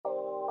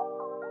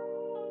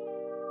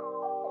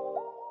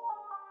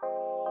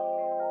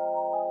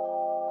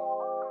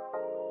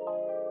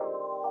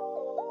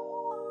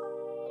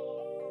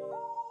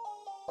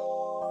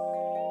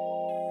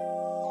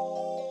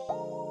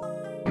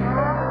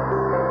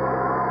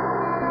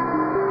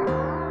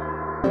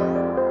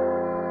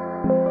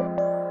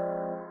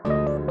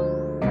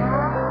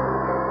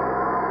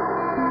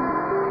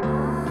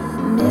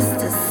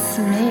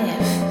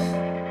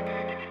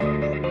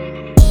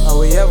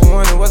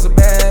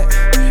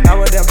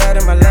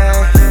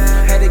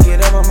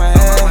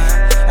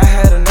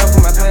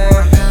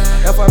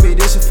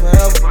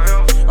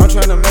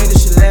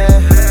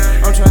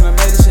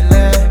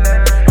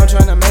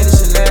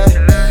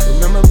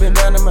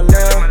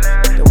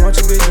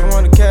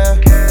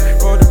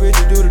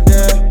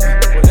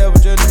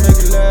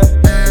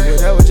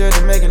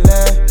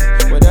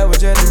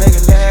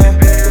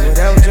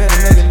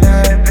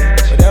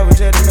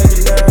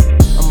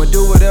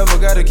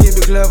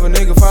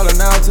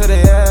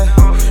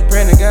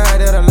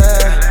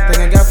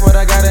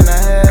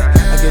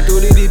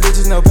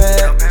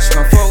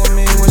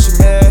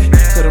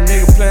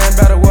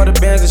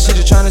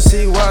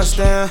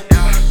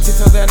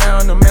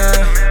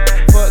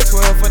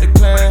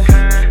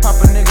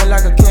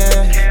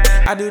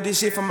I do this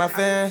shit for my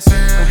fans.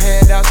 My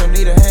handouts don't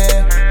need a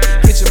hand.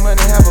 Get your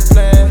money, have a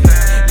plan.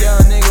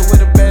 Young nigga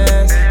with a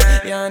bands.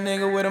 Young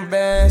nigga with them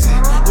bands.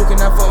 You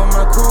cannot fuck with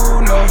my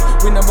crew, no.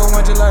 We number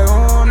one just like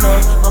no.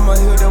 I'ma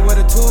heal there where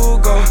the two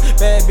go.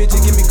 Bad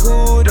bitches give me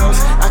kudos.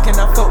 I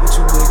cannot fuck with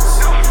you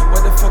niggas.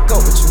 What the fuck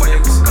up with you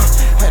niggas?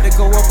 Had to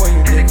go up on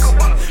you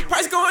niggas.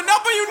 Price going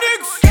up on you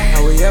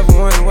niggas. All we ever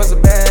wanted was a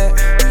bag.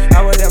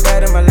 I was that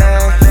bad in my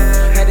life.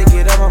 Had to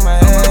get up on my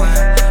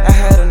ass. I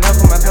had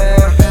enough of my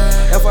bag.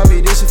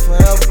 FYB this shit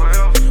forever.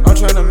 I'm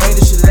tryna make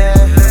this shit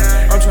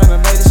last. I'm tryna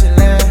make this shit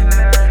last.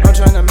 I'm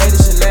tryna make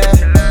this shit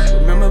last.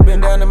 Remember been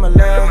down in my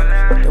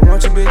lab. They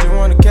want your bitch, you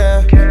want a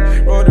cat.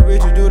 Roll the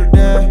rich, you do the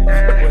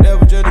dab.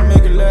 Whatever just to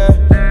make it laugh.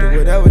 Do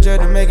whatever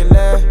just to make it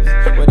laugh.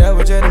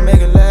 Whatever just to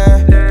make it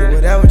laugh. Do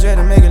whatever just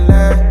to make it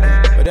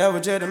laugh. Whatever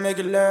just to make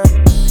it laugh.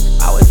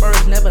 Always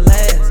first, never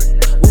last.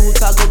 Woo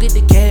talk, go get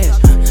the cash.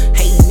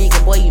 Hating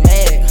nigga, boy, you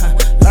mad.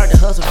 Learned to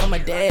hustle from my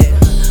dad.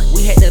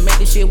 We had to make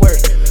this shit work.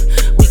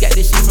 We got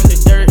this shit from the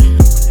dirt.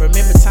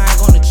 Remember time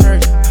going to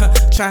church.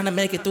 Trying to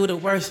make it through the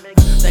worst.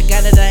 That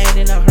guy that I ain't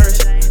in a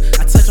hearse.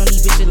 I touch on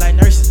these bitches like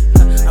nurses.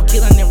 I'm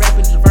killing them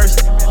rapping the verse.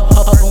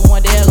 Up on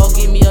one day, go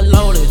give me a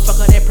loaded. Fuck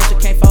on that pressure,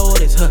 can't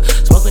fold it.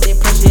 Smoke on that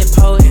pressure, it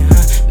potent.